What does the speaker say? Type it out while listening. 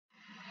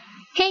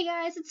Hey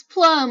guys, it's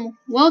Plum.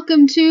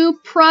 Welcome to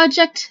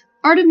Project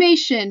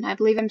Artimation. I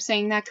believe I'm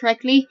saying that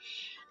correctly.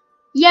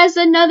 Yes,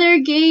 another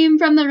game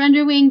from the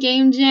Renderwing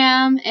Game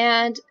Jam,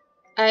 and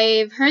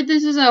I've heard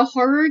this is a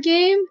horror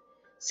game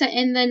set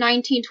in the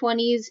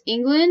 1920s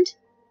England,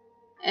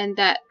 and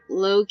that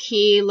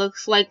low-key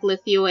looks like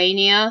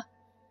Lithuania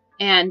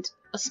and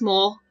a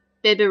small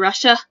baby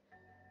Russia.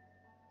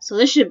 So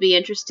this should be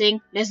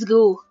interesting. Let's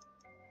go.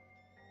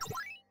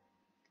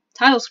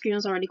 Title screen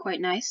was already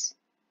quite nice.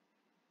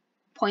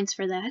 Points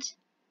for that.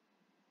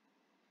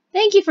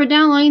 Thank you for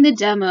downloading the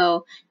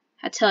demo.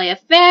 I tell you, a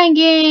fan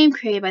game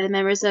created by the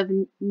members of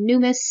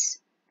Numinous,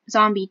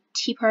 Zombie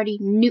Tea Party,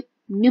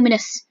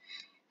 Numinous,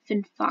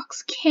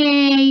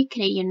 FinFox.K,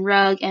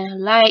 CanadianRug, and a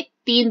light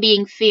theme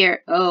being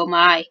fear. Oh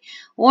my.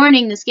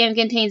 Warning, this game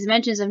contains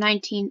mentions of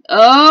 19...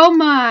 Oh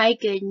my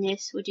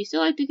goodness. Would you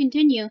still like to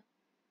continue?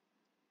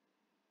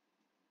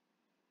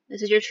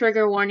 This is your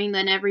trigger warning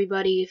then,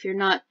 everybody, if you're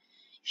not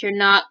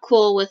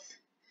cool with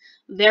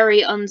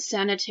very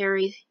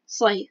unsanitary,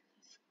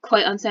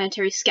 quite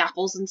unsanitary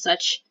scalpels and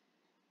such.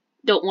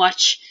 Don't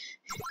watch.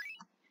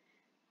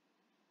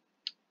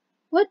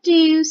 What do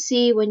you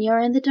see when you're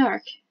in the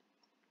dark?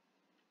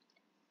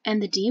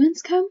 And the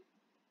demons come?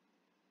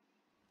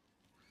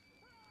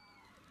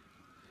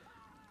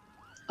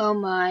 Oh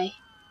my.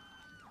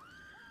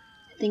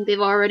 I think they've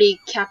already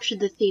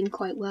captured the theme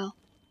quite well.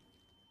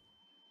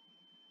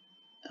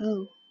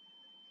 Oh.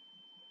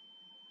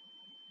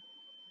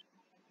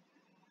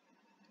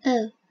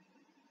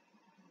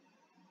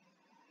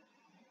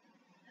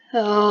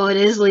 Oh, it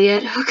is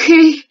Liet.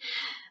 Okay.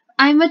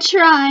 I'ma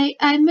try.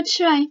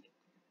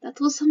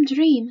 That was some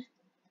dream.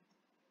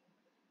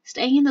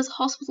 Staying in this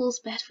hospital is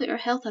bad for your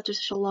health after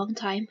such a long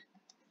time.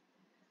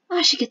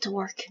 I should get to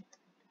work.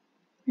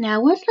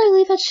 Now, where did I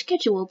leave that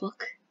schedule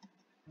book?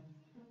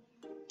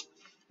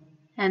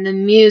 And the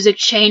music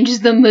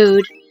changes the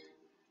mood.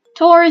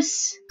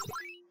 Toris!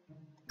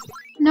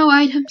 No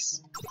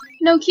items.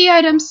 No key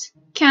items.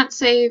 Can't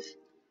save.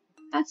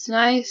 That's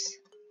nice.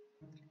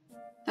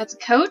 That's a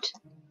coat?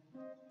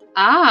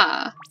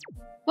 Ah!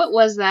 What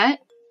was that?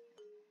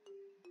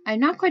 I'm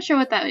not quite sure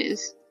what that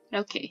is.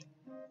 Okay.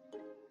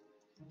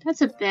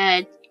 That's a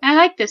bed. I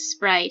like this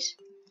sprite.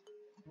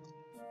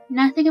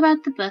 Nothing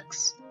about the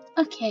books.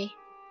 Okay.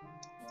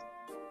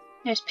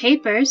 There's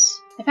papers.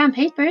 I found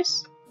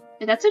papers.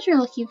 If that's what you're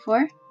looking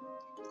for.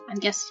 I'm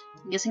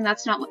guessing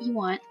that's not what you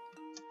want.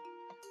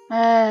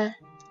 Not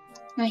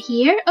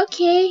here?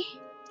 Okay.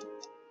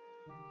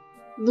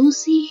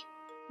 Lucy,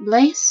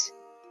 Blaise,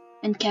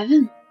 and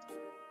Kevin.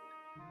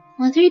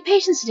 Only 3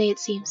 patients today, it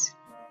seems.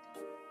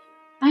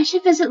 I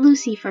should visit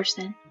Lucy first,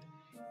 then.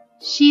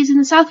 She's in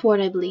the South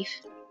Ward, I believe.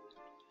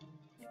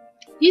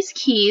 These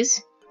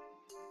keys.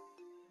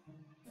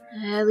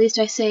 At least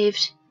I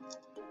saved.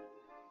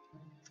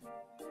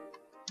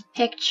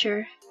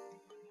 Picture.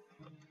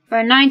 For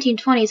a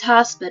 1920s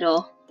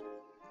hospital.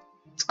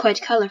 It's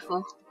quite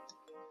colorful.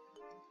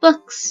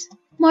 Books.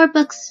 More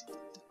books.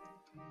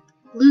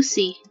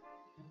 Lucy.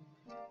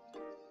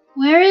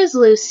 Where is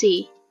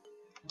Lucy?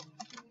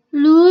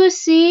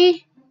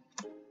 Lucy?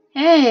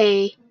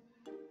 Hey.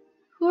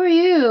 Who are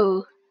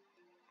you?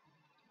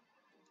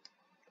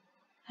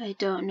 I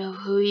don't know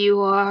who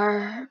you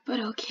are, but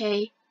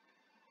okay.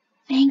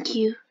 Thank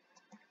you.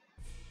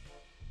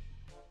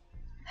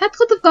 That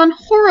could have gone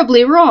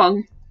horribly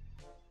wrong.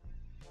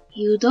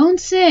 You don't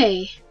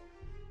say.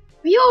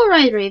 Are you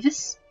alright,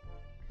 Raivis?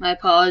 My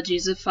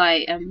apologies if I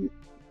am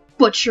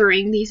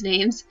butchering these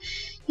names.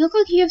 You look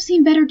like you have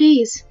seen better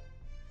days.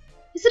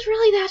 Is it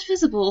really that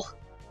visible?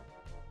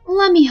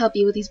 Let me help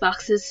you with these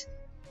boxes.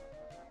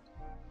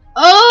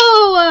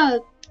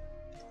 Oh,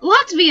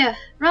 Latvia!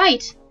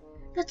 Right.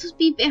 That would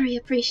be very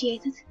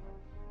appreciated.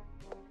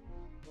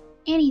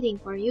 Anything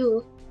for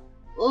you.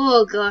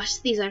 Oh gosh,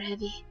 these are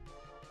heavy.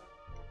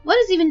 What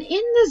is even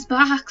in this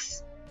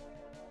box?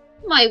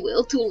 My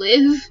will to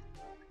live.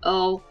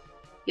 Oh,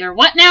 you're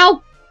what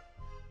now?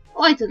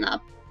 Lighten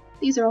up.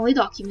 These are only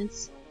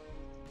documents.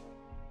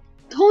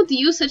 Don't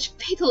use such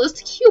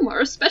fatalistic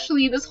humor,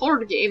 especially in this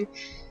horror game.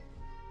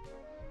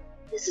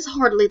 This is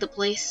hardly the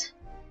place.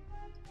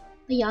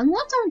 The young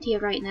ones aren't here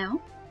right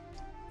now.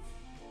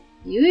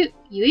 You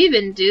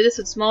even do this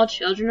with small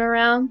children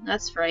around?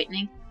 That's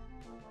frightening.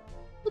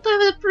 But I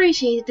would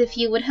appreciate it if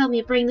you would help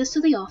me bring this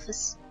to the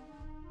office.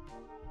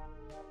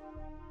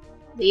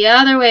 The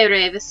other way,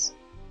 Raivis.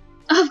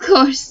 Of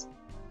course.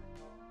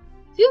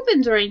 Have you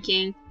been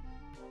drinking?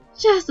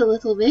 Just a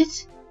little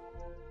bit.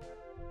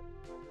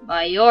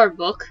 By your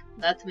book,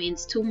 that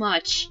means too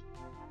much.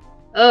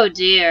 Oh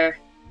dear.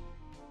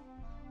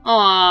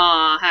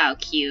 Aww, how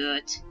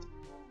cute.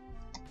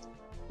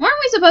 Weren't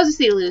we supposed to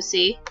see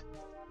Lucy?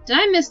 Did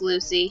I miss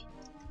Lucy?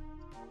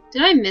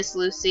 Did I miss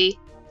Lucy?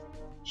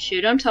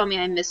 Shoot, don't tell me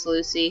I miss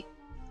Lucy.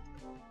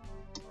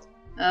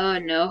 Oh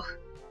no.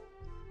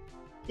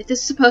 If this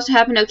is supposed to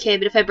happen, okay,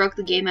 but if I broke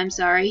the game, I'm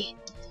sorry.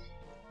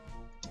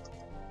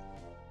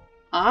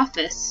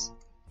 Office.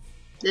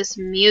 This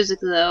music,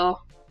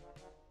 though.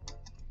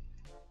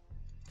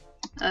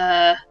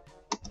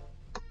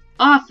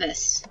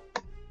 Office.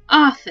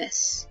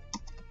 Office.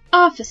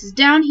 Office is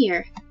down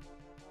here.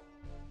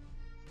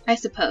 I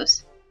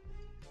suppose.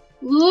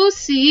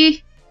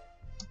 Lucy.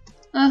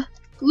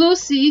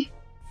 Lucy.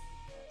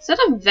 Is that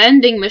a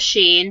vending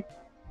machine?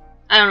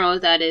 I don't know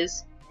what that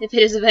is. If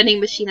it is a vending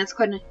machine, that's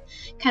kind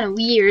of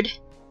weird.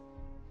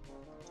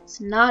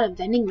 It's not a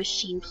vending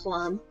machine,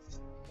 Plum.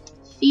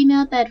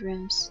 Female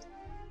bedrooms.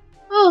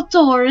 Oh,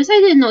 Toris, I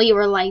didn't know you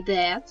were like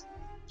that.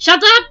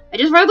 Shut up! I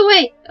just ran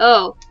away.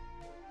 Oh.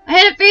 I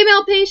had a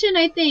female patient,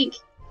 I think.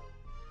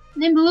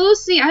 Named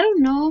Lucy, I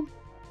don't know.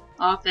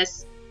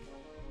 Office.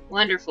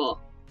 Wonderful.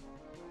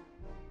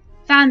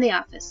 Found the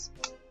office.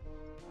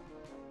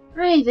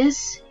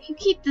 Raivis, if you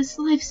keep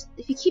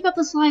up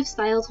this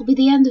lifestyle, it'll be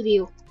the end of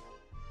you.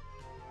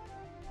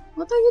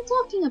 What are you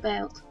talking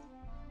about?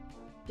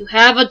 You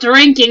have a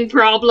drinking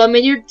problem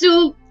and you're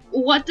too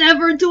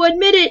whatever to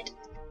admit it.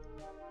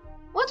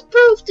 What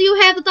proof do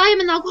you have that I am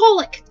an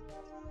alcoholic?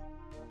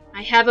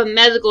 I have a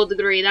medical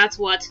degree, that's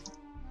what.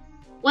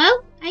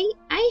 Well, I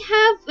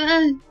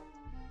have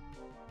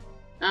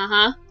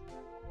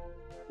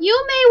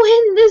You may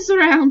win this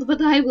round,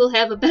 but I will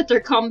have a better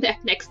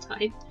comeback next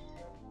time.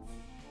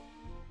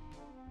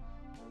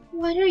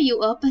 What are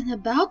you up and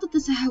about at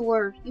this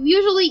hour? You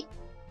usually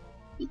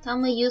eat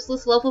on my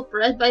useless loaf of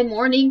bread by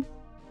morning.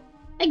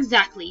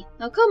 Exactly.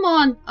 Now come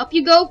on, up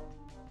you go.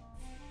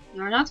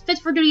 You're not fit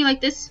for duty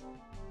like this.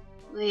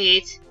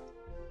 Wait.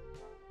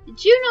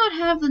 Did you not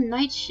have the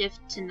night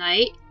shift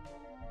tonight?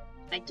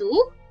 I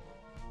do?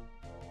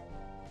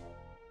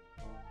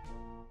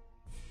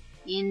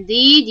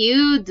 Indeed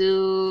you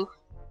do.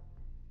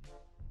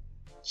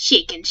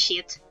 Chicken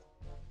shit.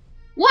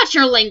 Watch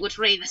your language,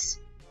 Raivis.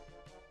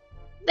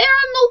 There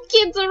are no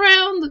kids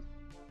around.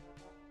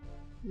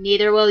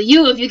 Neither will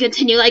you if you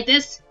continue like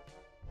this.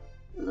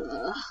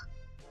 Ugh,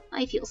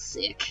 I feel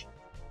sick.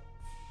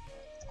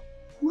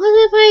 What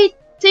if I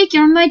take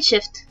your night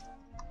shift?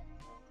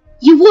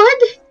 You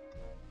would?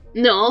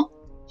 No.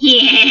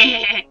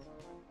 Yeah.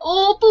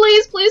 Oh,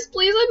 please, please,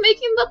 please, I'm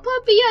making the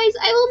puppy eyes.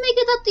 I will make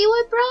it up to you,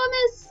 I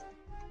promise.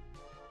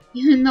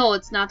 You know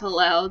it's not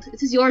allowed.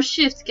 It is your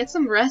shift. Get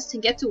some rest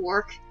and get to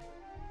work.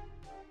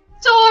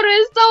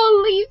 Toris,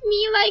 don't leave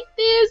me like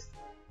this.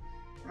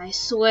 I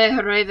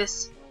swear,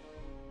 Raivis.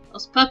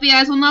 Those puppy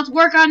eyes will not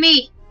work on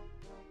me.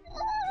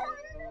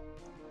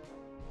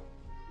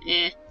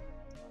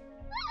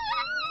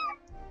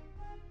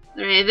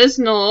 Raivis,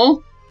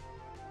 no.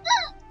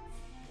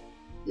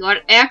 You are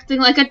acting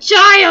like a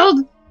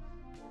child.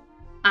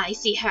 I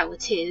see how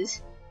it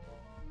is.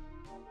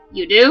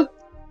 You do?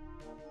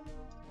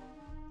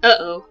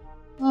 Uh-oh.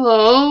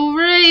 Oh,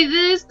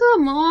 Raivis,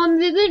 come on.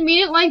 Didn't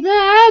mean it like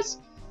that.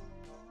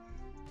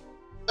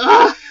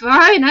 Ugh,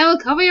 fine. I will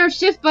cover your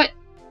shift, but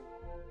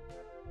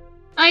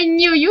I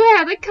knew you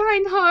had a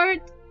kind heart.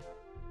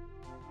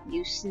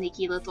 You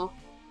sneaky little.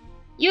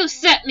 You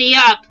set me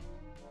up.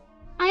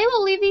 I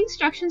will leave the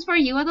instructions for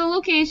you at the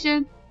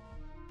location.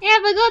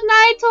 Have a good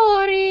night,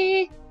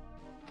 Tori.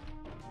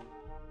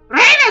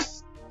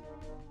 Raivis!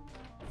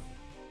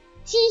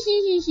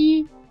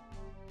 Tee-hee-hee-hee.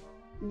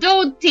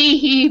 Don't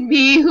tee-hee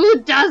me.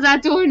 Who does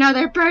that to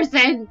another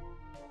person?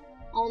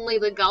 Only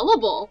the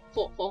gullible.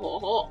 Ho ho ho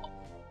ho.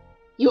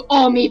 You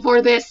owe me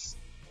for this.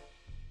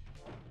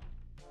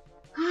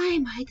 I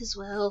might as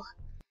well.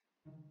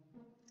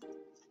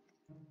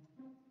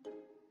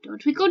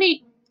 Don't we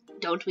need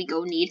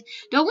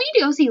to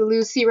go see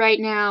Lucy right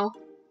now?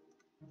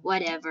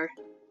 Whatever.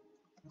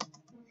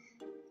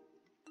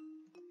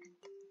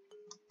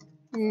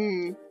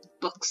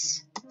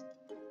 Books.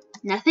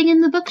 Nothing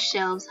in the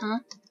bookshelves, huh?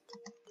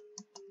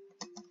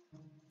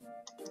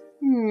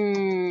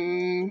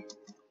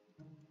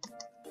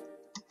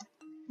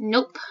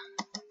 Nope.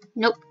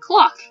 Nope.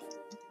 Clock.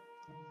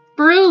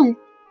 Broom.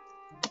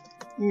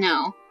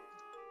 No.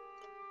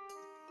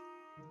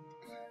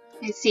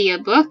 I see a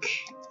book.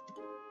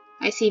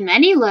 I see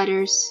many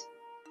letters.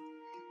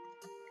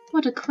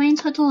 What a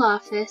quaint little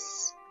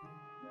office.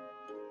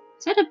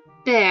 Is that a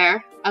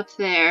bear up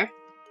there?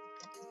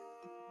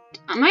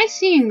 Am I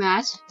seeing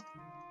that?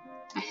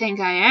 I think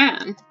I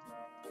am.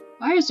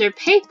 Why is there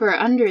paper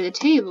under the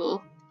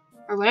table?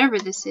 Or whatever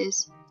this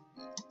is.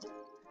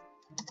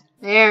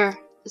 There.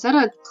 Is that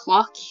a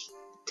clock?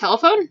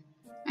 Telephone?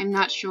 I'm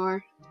not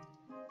sure.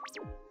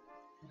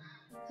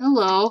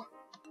 Hello.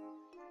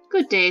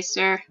 Good day,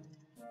 sir.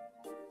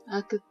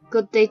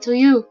 Good day to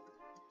you,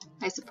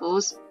 I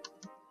suppose.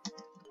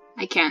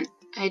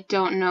 I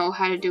don't know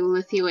how to do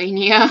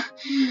Lithuania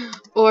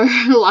or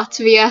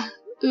Latvia.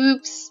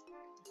 Oops.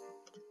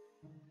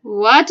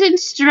 What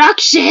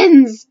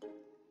instructions?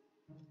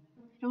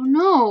 I don't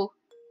know.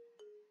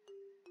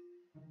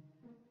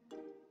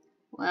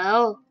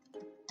 Well.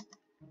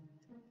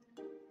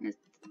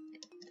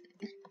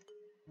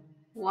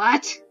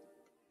 What?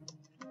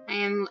 I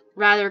am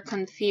rather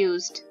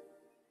confused.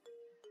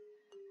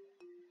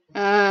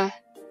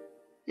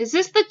 Is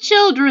this the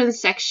children's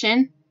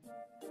section?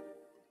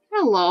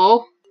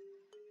 Hello.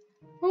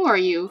 Who are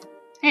you?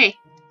 Hey,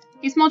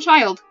 small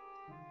child.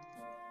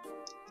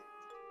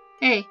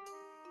 Hey.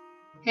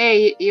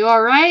 Hey, you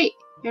alright?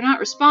 You're not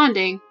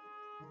responding.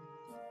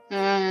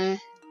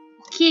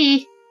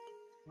 Okay.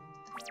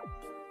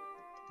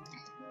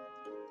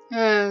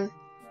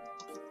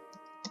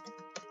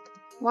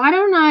 Why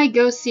don't I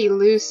go see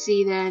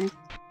Lucy then?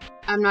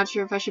 I'm not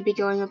sure if I should be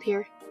going up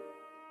here.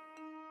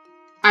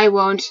 I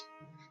won't.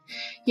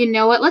 You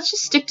know what? Let's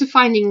just stick to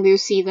finding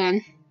Lucy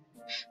then.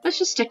 Let's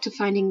just stick to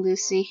finding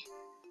Lucy.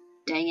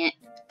 Dang it.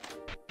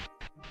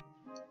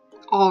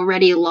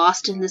 Already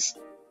lost in this.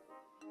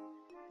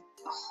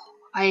 Oh,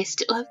 I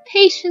still have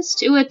patients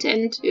to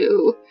attend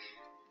to.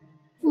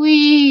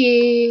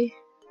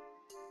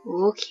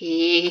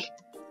 Okay.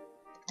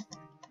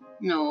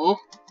 No.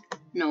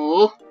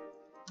 No.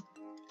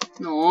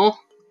 No.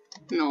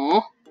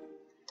 No.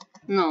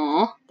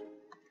 No.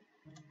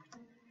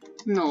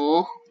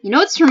 No. You know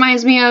what this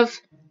reminds me of?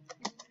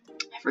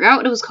 I forgot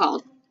what it was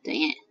called.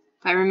 Dang it.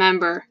 If I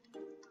remember,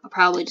 I'll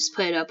probably just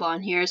put it up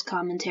on here as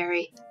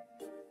commentary.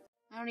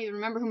 I don't even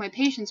remember who my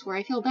patients were.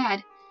 I feel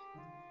bad.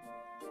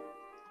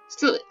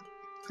 Still,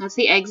 that's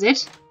the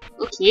exit.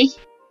 Okay.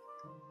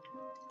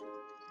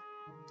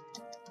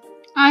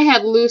 I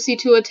had Lucy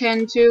to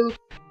attend to.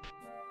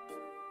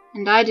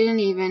 And I didn't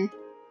even.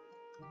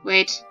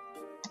 Wait.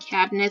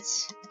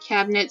 Cabinets.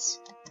 Cabinets.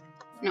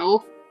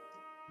 No.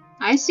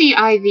 I see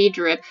IV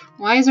drip.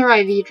 Why is there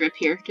IV drip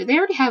here? Did they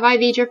already have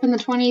IV drip in the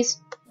 20s?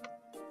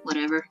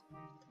 Whatever.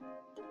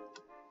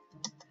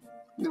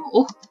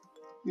 No.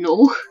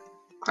 No.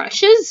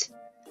 Crushes?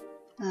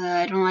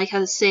 I don't like how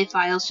the save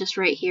file's just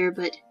right here,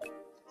 but...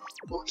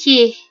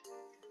 Okay.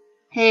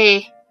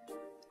 Hey.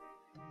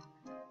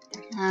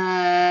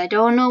 I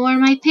don't know where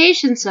my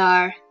patients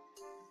are.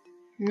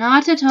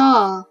 Not at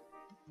all.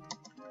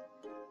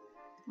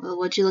 Well,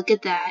 would you look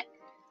at that?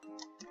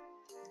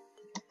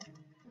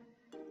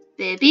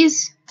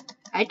 Babies?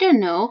 I don't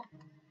know.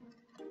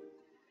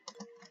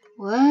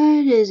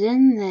 What is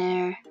in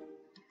there?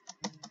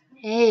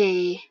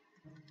 Hey.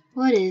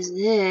 What is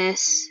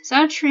this? Is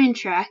that a train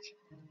track?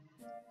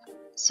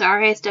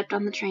 Sorry, I stepped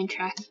on the train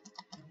track.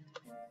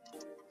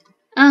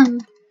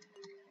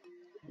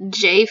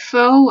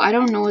 JFO? I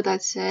don't know what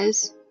that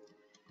says.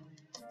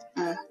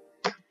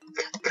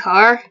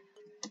 Car?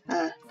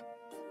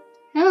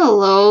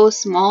 Hello,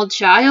 small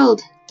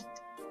child.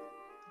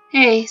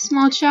 Hey,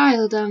 small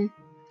child, can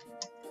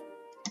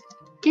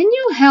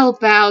you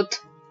help out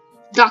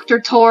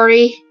Dr.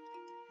 Tori?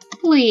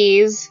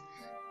 Please.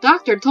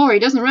 Dr. Tori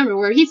doesn't remember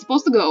where he's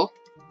supposed to go.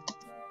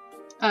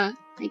 I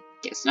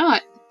guess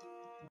not.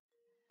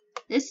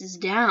 This is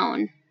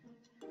down.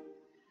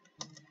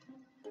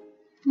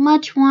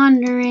 Much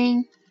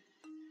wandering.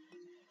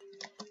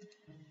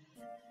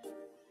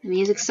 The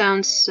music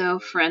sounds so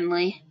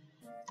friendly.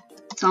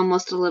 It's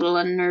almost a little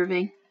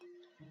unnerving.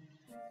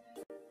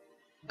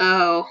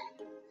 Oh.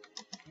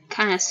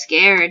 Kinda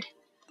scared.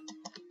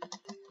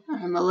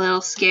 I'm a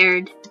little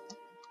scared.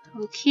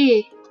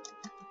 Okay.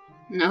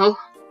 No.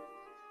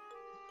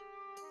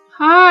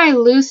 Hi,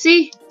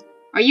 Lucy.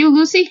 Are you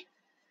Lucy?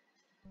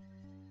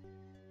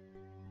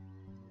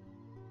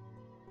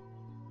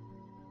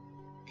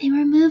 They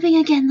were moving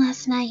again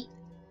last night.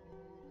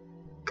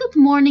 Good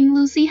morning,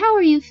 Lucy. How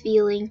are you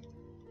feeling?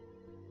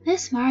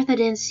 Miss Martha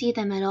didn't see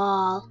them at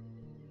all.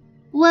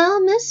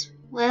 Well, Miss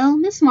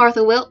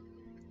Martha will.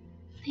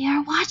 They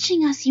are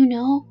watching us, you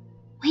know.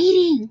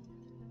 Waiting.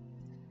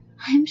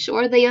 I'm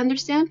sure they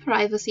understand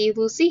privacy,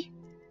 Lucy.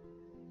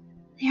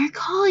 They are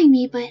calling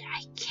me, but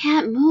I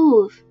can't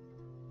move.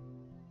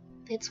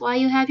 That's why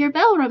you have your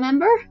bell,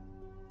 remember?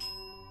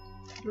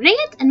 Ring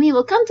it and we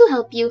will come to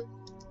help you.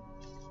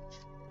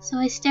 So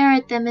I stare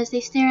at them as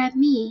they stare at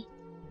me.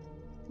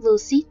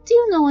 Lucy, do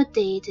you know what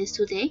day it is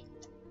today?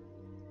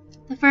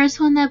 The first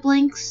one that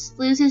blinks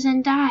loses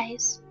and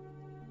dies.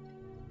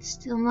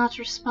 Still not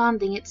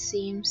responding, it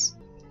seems.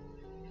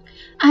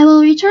 I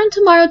will return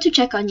tomorrow to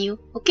check on you,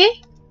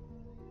 okay?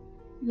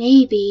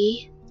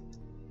 Maybe.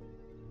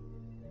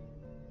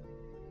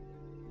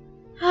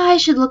 I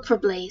should look for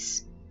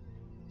Blaze.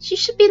 She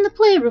should be in the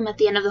playroom at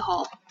the end of the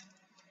hall.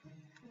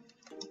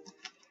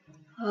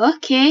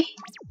 Okay.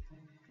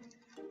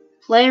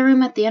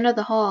 Playroom at the end of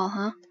the hall,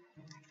 huh?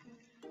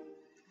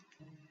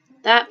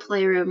 That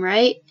playroom,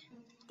 right?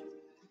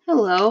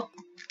 Hello.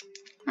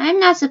 I'm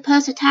not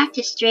supposed to talk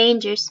to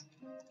strangers.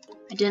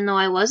 I didn't know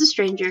I was a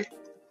stranger.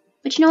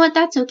 But you know what?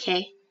 That's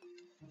okay.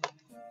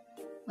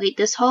 Wait,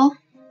 this hall?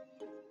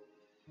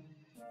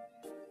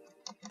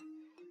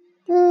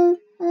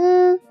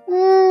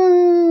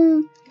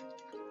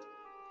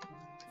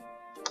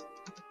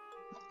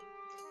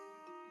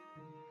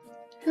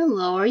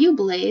 Hello, are you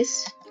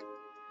Blaze?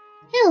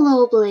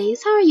 Hello,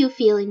 Blaze. How are you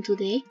feeling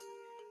today?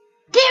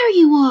 There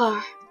you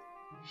are!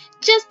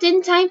 Just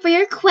in time for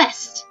your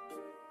quest.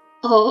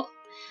 Oh,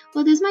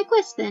 what is my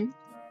quest then?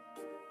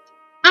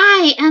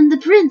 I am the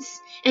prince,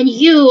 and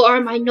you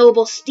are my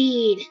noble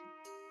steed.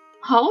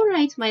 All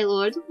right, my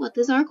lord. What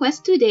is our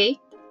quest today?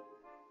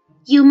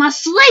 You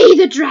must slay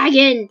the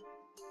dragon!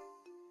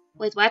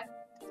 Wait, what?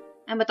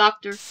 I'm a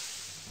doctor.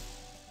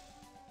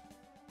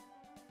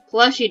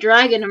 Plushy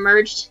dragon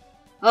emerged.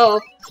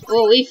 Oh,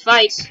 oh, we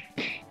fight.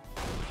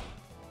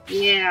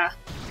 Yeah.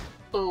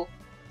 Oh,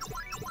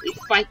 we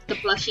fight the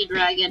plushy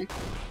dragon.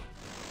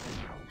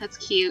 That's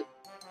cute.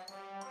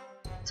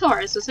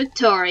 Toris was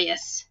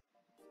victorious.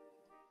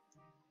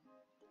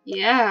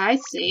 Yeah, I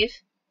save.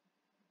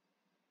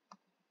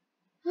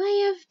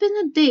 I have been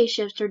a day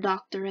shifter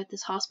doctor at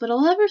this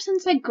hospital ever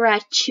since I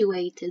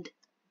graduated.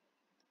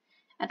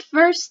 At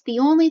first, the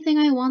only thing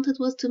I wanted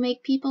was to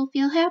make people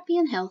feel happy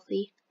and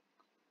healthy.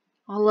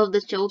 All of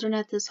the children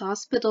at this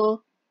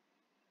hospital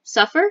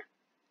suffer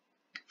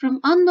from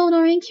unknown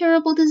or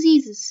incurable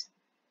diseases.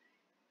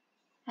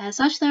 As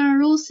such, there are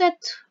rules set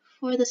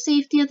for the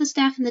safety of the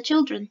staff and the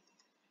children.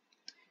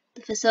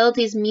 The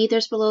facility is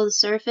meters below the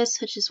surface,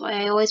 which is why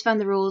I always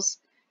found the rules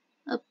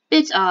a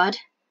bit odd.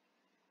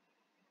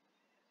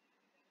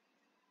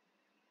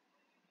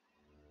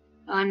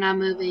 Oh, I'm not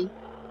moving.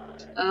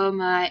 Oh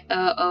my,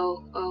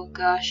 oh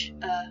gosh,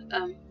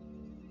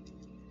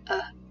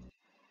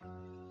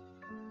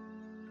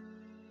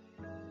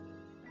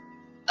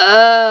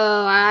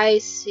 Oh, I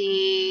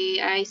see,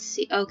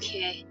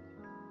 okay.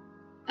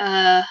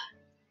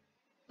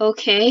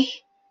 Okay.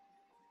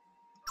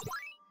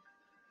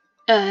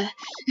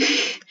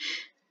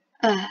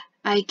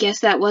 I guess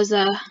that was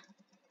I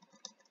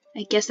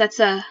guess that's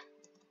a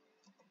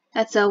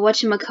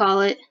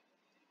whatchamacallit,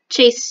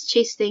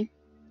 chase thing.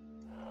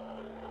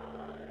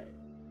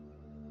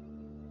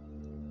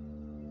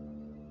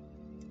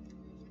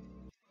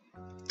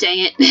 Dang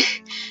it.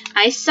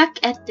 I suck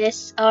at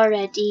this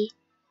already.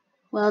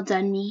 Well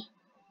done, me.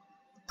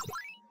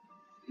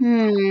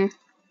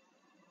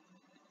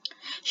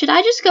 Should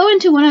I just go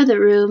into one of the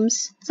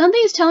rooms?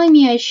 Something is telling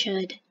me I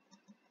should.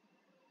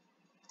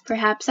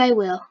 Perhaps I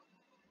will.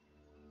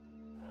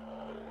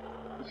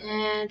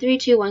 And 3,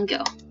 2, 1,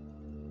 go.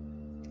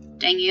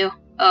 Dang you.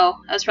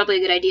 Oh, that was probably a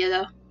good idea,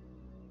 though.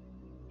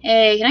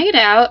 Hey, can I get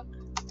out?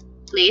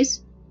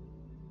 Please?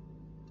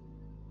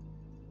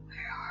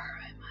 Where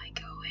am I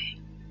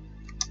going?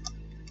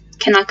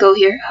 Cannot go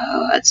here.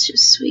 Oh, that's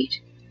just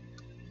sweet.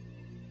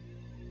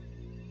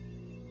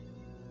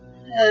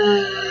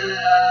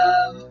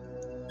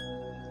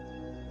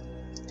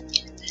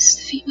 This is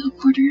the female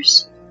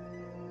quarters.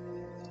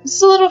 This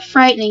is a little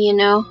frightening, you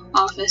know,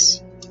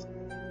 office.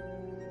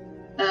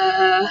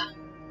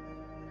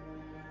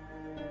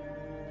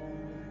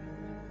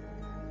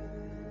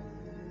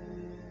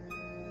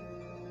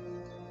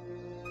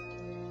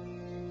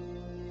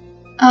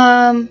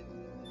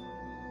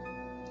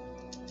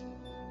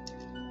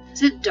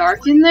 Is it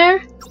dark in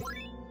there?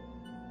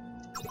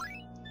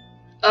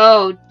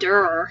 Oh,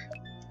 durr.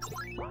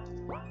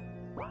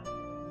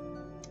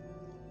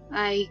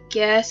 I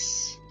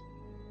guess...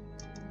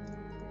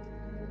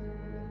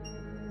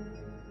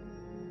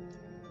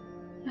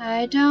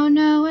 I don't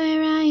know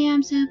where I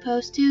am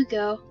supposed to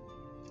go.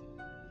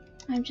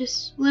 I'm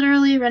just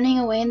literally running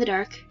away in the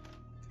dark.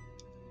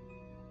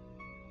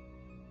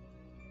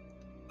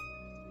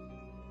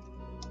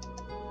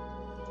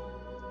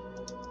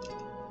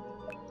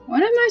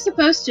 What am I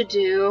supposed to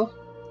do?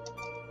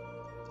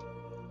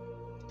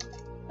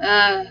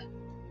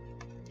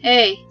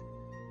 Hey.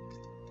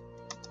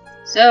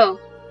 So,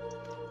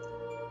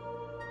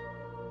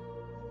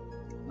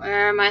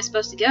 where am I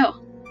supposed to go?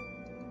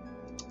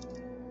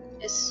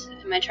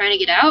 Am I trying to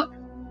get out?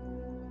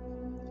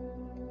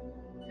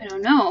 I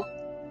don't know.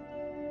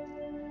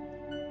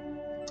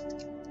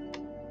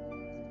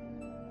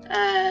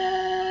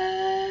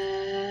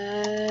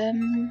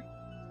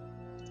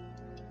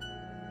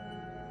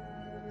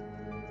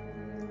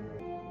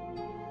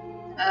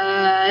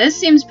 This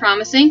seems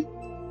promising.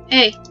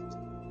 Hey.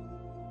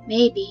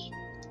 Maybe.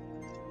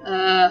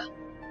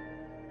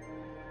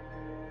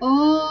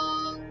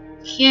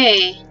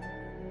 Okay.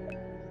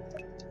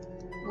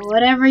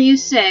 Whatever you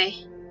say.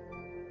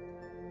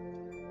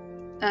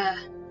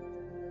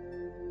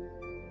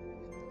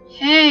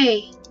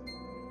 Hey!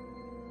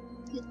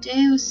 The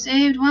day was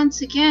saved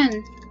once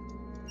again.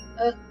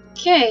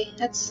 Okay,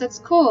 that's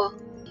cool.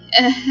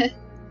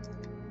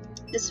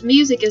 This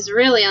music is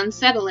really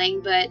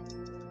unsettling, but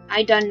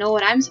I don't know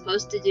what I'm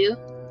supposed to do.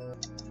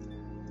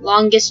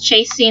 Longest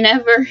chase scene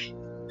ever.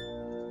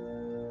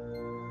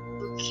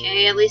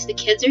 Okay, at least the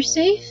kids are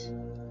safe.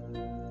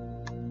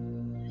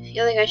 I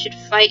feel like I should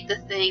fight the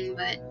thing,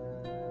 but...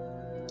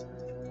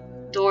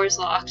 Door's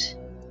locked.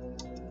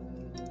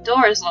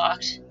 Door's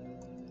locked.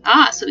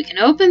 Ah, so we can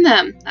open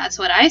them. That's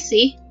what I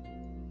see.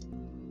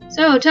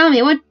 So, tell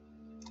me, what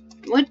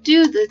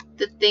do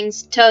the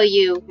things tell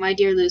you, my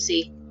dear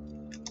Lucy?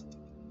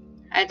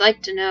 I'd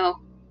like to know.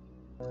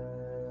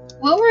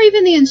 What were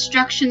even the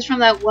instructions from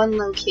that one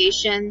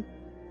location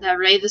that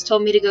Raivis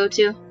told me to go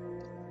to?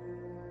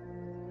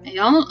 I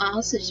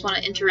also just want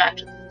to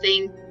interact with the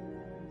thing.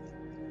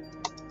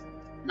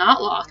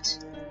 Not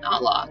locked.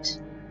 Not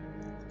locked.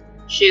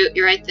 Shoot,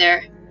 you're right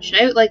there.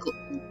 Should I, like,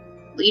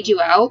 lead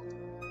you out?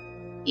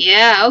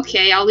 Yeah,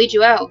 okay, I'll lead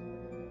you out.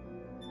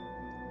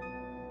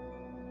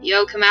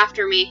 Yo, come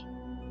after me.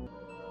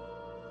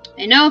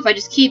 I know if I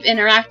just keep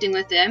interacting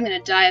with it, I'm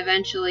gonna die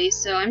eventually,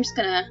 so I'm just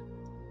gonna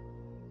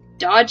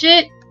dodge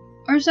it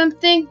or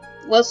something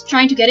whilst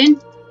trying to get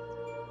in?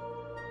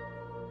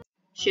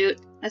 Shoot,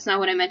 that's not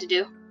what I meant to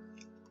do.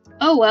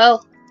 Oh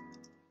well.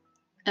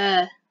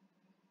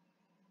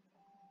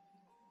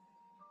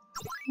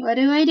 What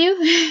do I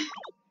do?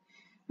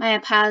 My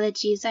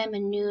apologies, I'm a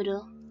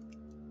noodle.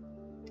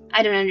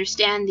 I don't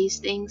understand these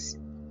things.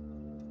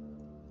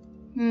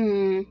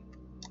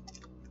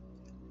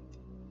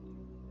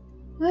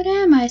 What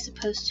am I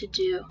supposed to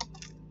do?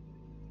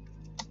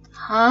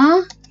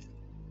 Huh?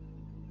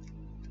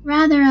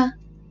 Rather a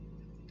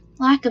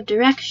lack of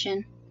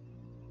direction.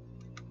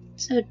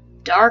 So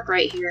dark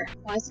right here.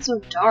 Why is it so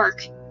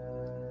dark?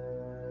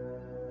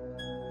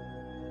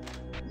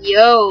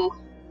 Yo.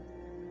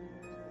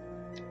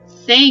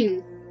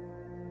 Thing.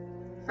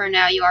 For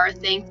now, you are a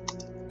thing.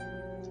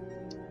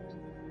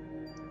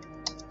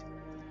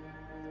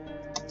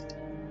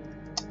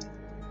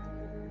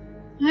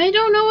 I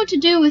don't know what to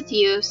do with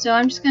you, so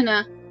I'm just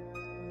gonna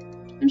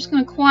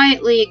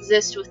quietly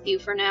exist with you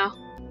for now.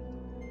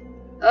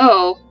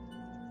 Oh.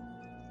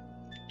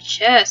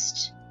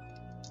 Chest.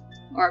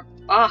 Or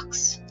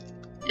box.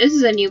 This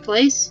is a new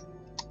place.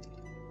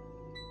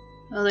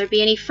 Will there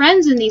be any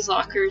friends in these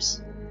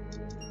lockers?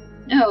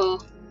 No.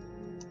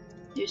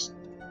 There's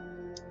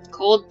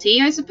cold tea,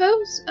 I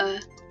suppose?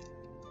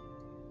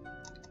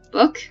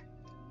 Book?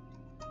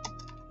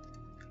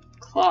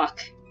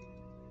 Clock.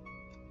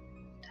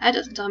 That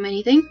doesn't tell me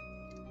anything.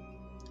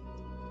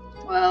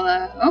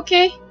 Well,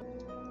 okay.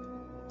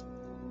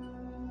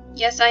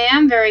 Yes, I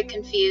am very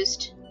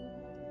confused.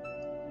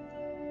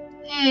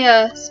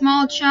 Hey,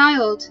 small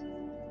child.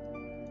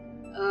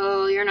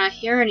 Oh, you're not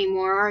here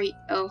anymore, are you?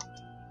 Oh.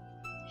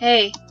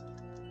 Hey.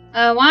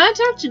 Wanna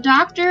talk to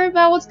doctor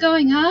about what's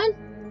going on?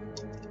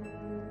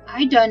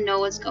 I don't know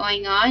what's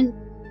going on.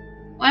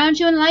 Why don't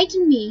you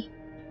enlighten me?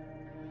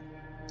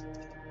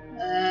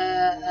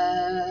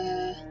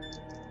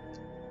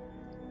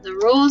 The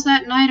rules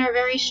that night are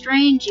very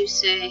strange, you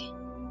say.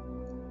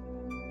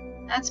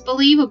 That's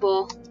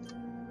believable.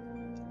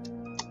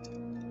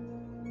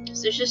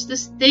 There's just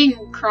this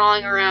thing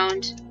crawling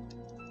around.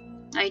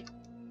 I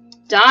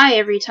die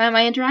every time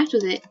I interact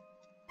with it.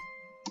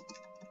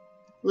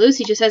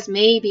 Lucy just says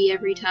maybe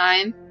every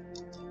time.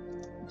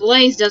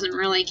 Blaze doesn't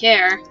really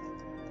care.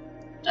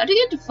 Don't you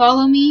get to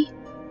follow me?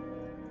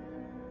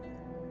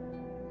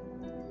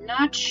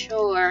 Not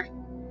sure.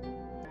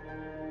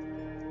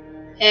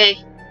 Hey.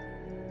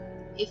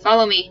 Hey,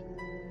 follow me.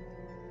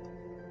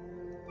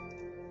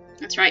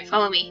 That's right,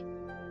 follow me.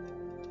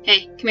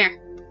 Hey, come here.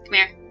 Come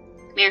here.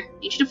 Come here. I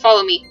need you to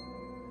follow me.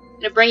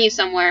 I'm gonna bring you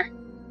somewhere.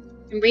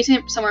 I'm gonna bring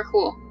you somewhere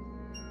cool.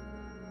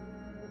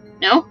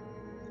 No?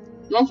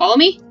 You won't follow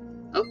me?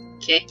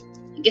 Okay.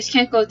 I guess you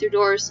can't go through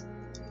doors.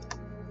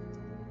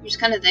 You're just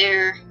kinda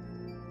there.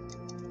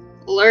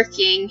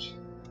 Lurking.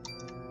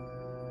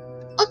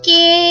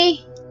 Okay.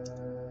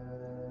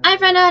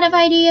 I've run out of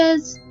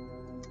ideas.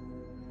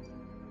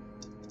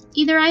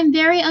 Either I'm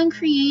very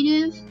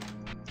uncreative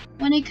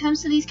when it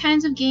comes to these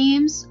kinds of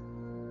games,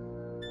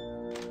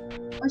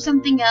 or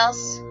something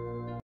else.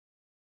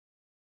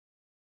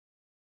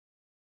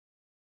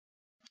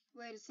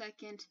 Wait a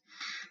second.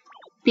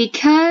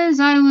 Because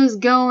I was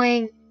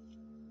going...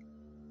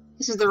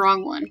 This is the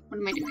wrong one. What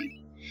am I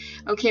doing?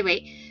 Okay,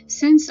 wait.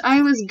 Since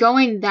I was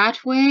going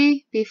that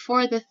way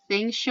before the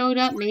thing showed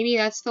up, maybe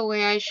that's the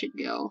way I should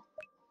go.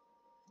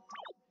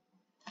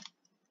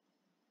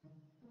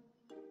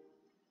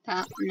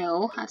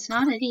 No, that's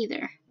not it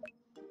either.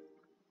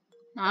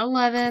 Not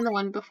 11, the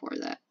one before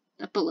that.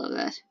 Below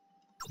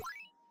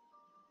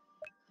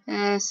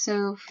that.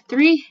 So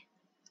 3.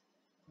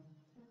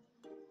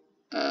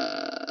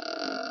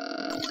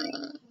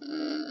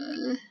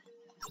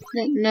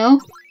 No.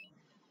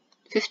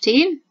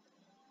 15?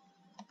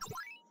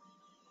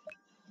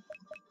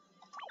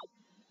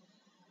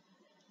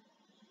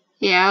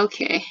 Yeah,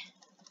 okay.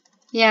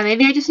 Yeah,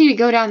 maybe I just need to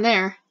go down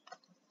there.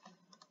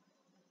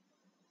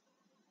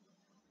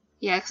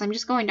 Yeah, because I'm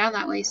just going down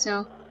that way,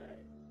 so...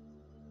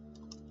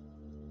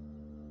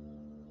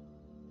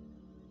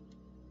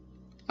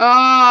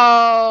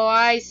 Oh,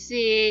 I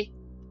see.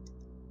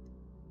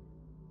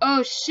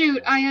 Oh,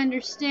 shoot, I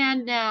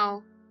understand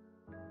now.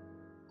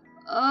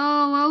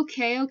 Oh,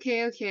 okay.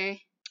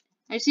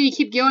 I just need to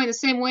keep going the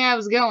same way I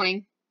was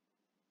going.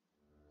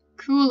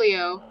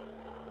 Coolio.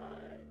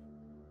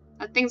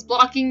 That thing's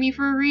blocking me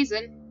for a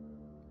reason.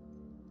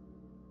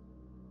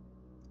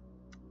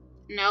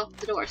 No,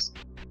 the doors.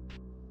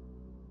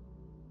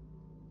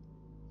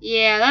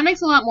 Yeah, that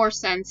makes a lot more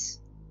sense.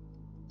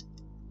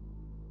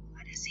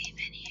 What is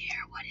even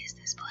here? What is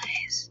this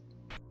place?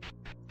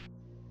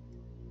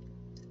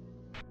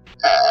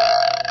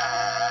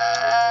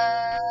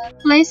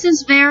 Place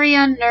is very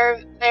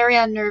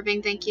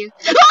unnerving, thank you.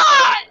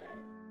 Ah!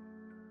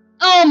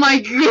 Oh my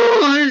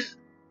gosh!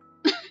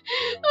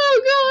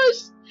 Oh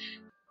gosh!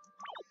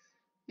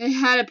 It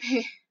had a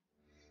pay.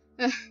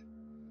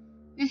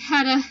 It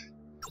had a.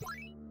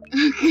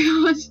 Oh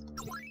gosh.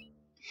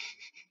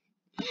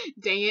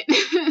 Dang it.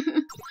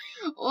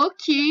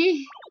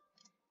 Okay.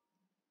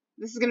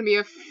 This is gonna be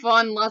a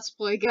fun Let's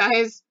Play,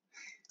 guys.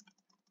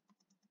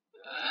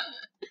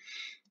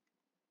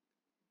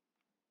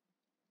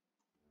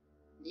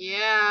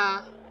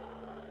 Yeah.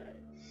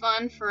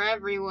 Fun for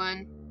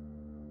everyone.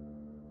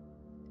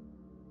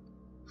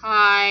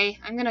 Hi,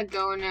 I'm gonna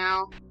go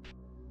now.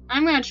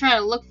 I'm gonna try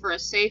to look for a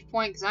save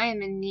point because I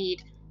am in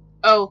need.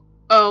 Oh,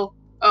 oh,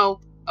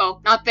 oh, oh,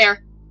 not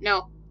there.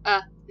 No,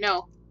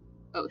 no.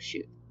 Oh,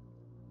 shoot.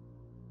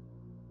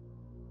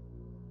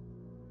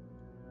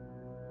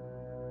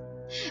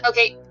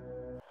 Okay.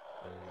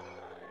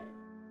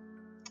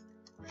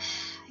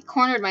 I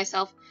cornered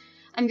myself.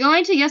 I'm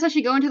going to guess I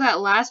should go into that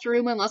last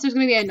room unless there's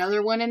gonna be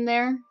another one in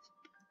there.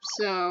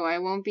 So I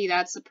won't be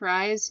that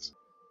surprised.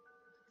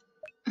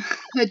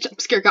 The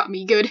jump scare got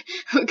me good.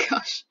 Oh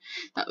gosh,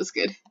 that was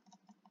good.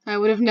 I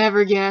would have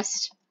never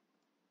guessed.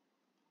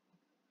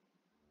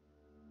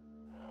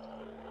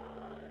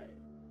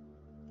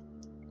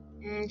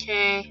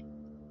 Okay.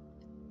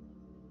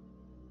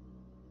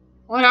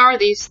 What are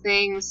these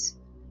things?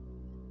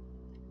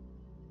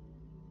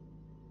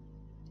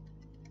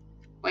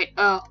 Wait,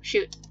 oh,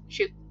 shoot,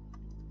 shoot.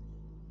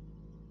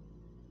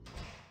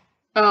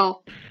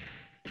 Oh,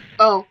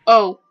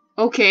 oh,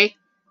 okay.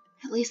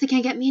 At least they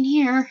can't get me in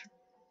here.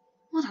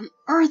 What on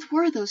earth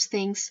were those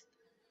things?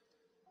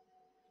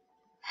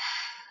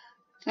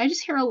 Did I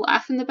just hear a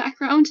laugh in the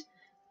background?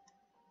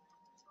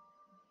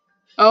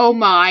 Oh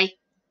my.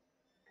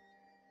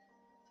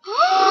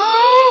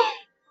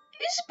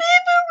 It's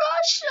Baby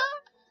Russia!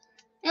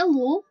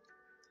 Hello?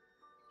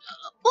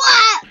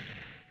 What?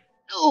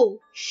 Oh,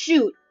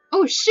 shoot.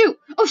 Oh, shoot.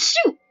 Oh,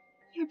 shoot!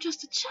 You're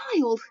just a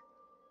child.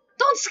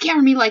 Don't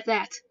scare me like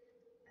that.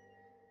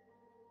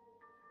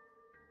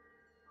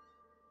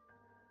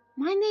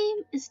 My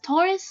name is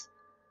Toris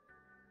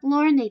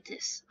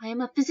Laurenatus. I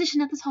am a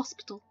physician at this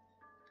hospital.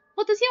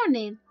 What is your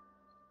name?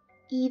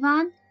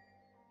 Ivan?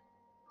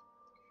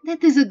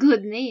 That is a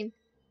good name.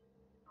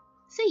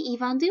 Say,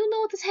 Ivan, do you know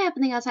what is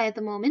happening outside at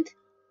the moment?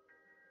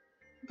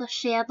 The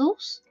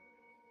shadows?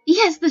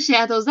 Yes, the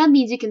shadows. That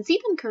means you can see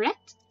them,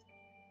 correct?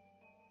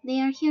 They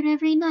are here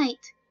every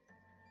night.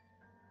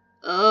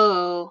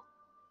 Oh.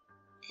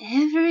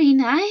 Every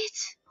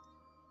night?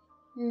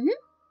 Mm-hmm.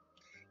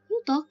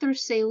 You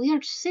doctors say we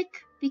are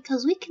sick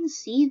because we can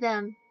see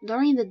them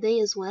during the day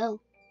as well.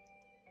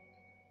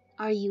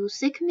 Are you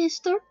sick,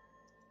 mister?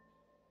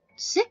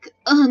 Sick?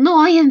 No,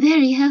 I am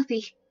very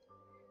healthy.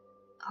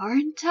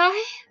 Aren't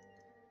I?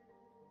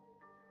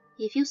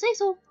 If you say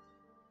so.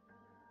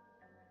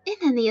 In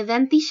any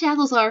event, these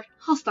shadows are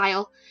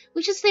hostile.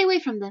 We should stay away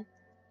from them.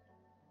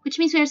 Which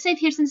means we are safe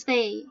here since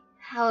they,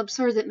 how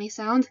absurd it may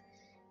sound,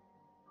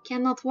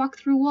 cannot walk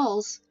through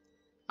walls.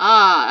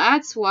 Ah,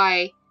 that's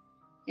why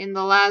in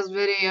the last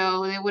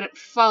video they wouldn't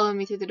follow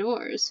me through the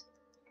doors.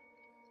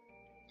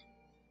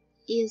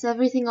 Is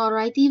everything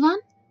alright, Ivan?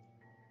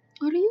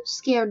 Are you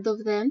scared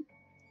of them?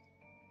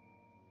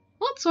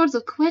 What sort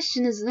of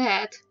question is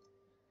that?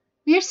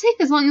 We are safe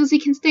as long as we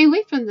can stay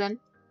away from them.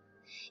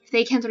 If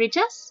they can't reach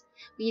us,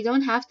 we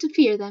don't have to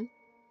fear them.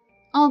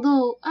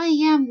 Although, I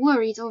am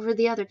worried over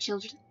the other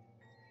children.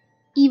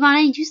 Ivan,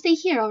 I need you to stay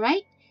here,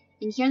 alright?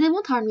 In here they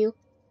won't harm you.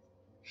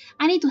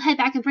 I need to head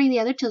back and bring the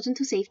other children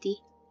to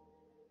safety.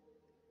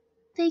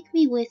 Take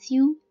me with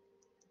you.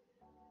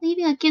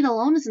 Leaving a kid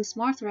alone isn't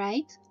smart,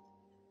 right?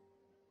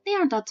 They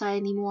aren't outside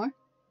anymore.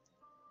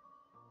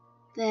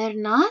 They're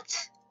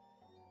not?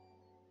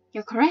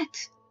 You're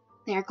correct.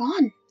 They are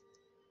gone.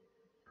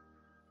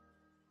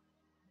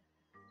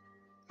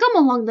 Come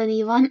along then,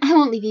 Ivan. I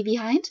won't leave you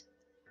behind.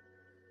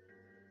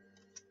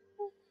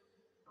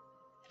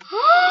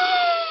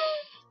 Oh.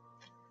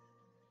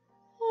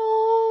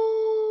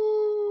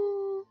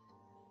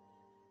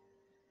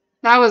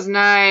 That was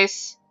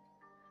nice.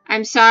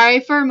 I'm sorry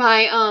for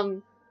my,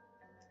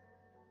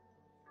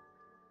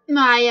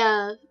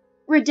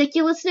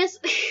 ridiculousness,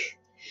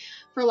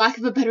 for lack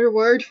of a better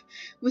word,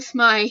 with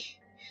my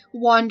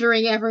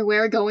wandering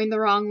everywhere going the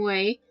wrong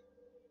way.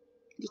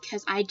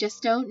 Because I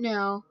just don't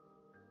know.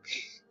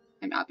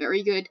 I'm not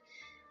very good.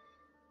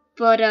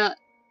 But,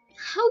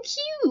 how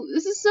cute!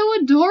 This is so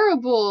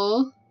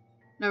adorable!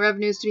 No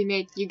revenues to be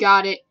made. You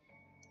got it.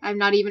 I'm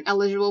not even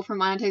eligible for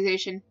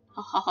monetization.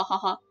 Ha ha ha ha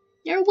ha.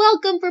 You're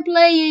welcome for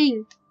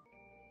playing!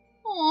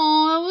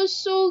 Aw, that was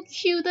so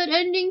cute, that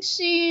ending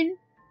scene.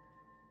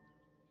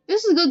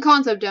 This is a good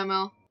concept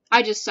demo.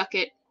 I just suck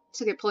at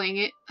playing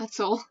it, that's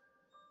all.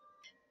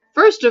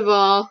 First of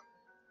all,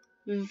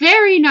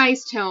 very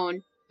nice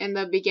tone in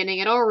the beginning.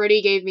 It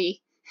already gave me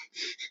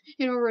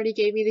the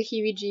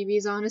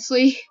heebie-jeebies,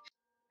 honestly.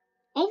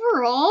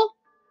 Overall,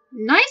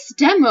 nice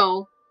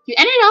demo. You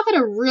ended off at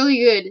a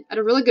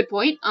really good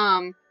point.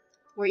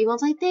 Where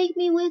Evil's like, take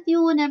me with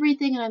you and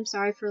everything, and I'm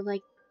sorry for,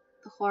 like,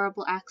 the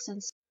horrible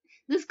accents.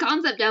 This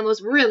concept demo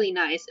is really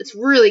nice. It's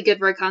really good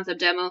for a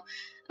concept demo.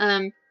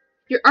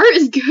 Your art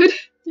is good.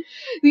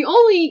 The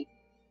only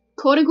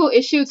quote-unquote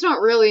issue, it's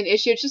not really an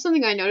issue, it's just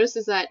something I noticed,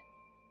 is that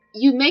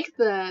you make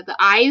the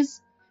eyes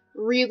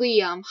really,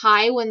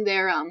 high when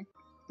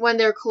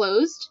they're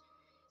closed.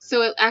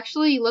 So it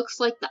actually looks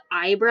like the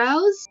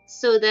eyebrows.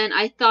 So then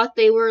I thought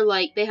they were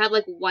like, they had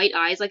like white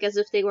eyes, like as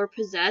if they were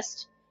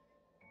possessed.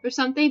 or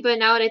something, but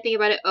now that I think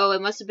about it, oh,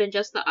 it must have been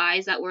just the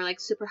eyes that were like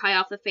super high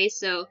off the face.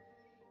 So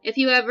if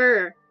you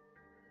ever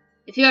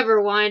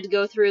wanted to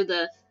go through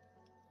the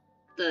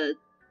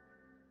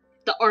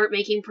art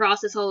making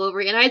process all over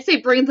again, I'd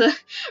say bring the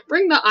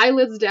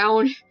eyelids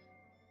down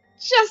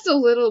just a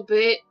little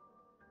bit.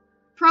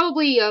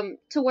 Probably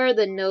to where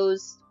the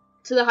nose,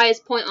 to the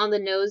highest point on the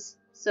nose,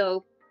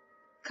 so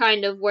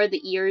kind of where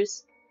the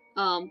ears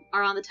are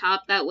on the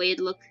top. That way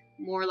it'd look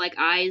more like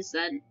eyes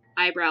than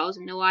eyebrows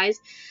and no eyes.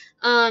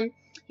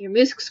 Your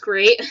music's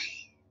great.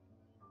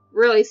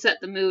 Really set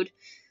the mood.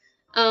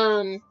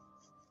 The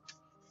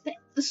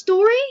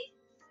story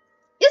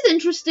is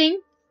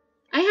interesting.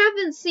 I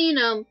haven't seen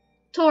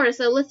Toris,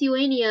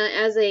 Lithuania,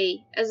 as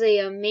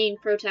a main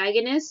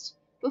protagonist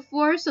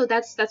before, so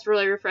that's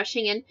really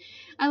refreshing. And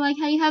I like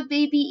how you have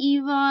baby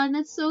Yvonne.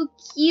 That's so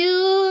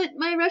cute.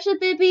 My Russia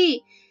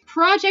baby.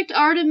 Project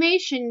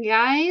Artimation,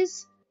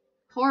 guys.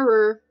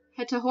 Horror.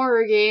 Head to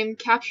horror game.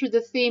 Captured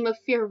the theme of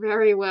fear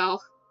very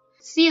well.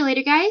 See you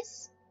later,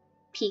 guys.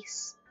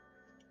 Peace.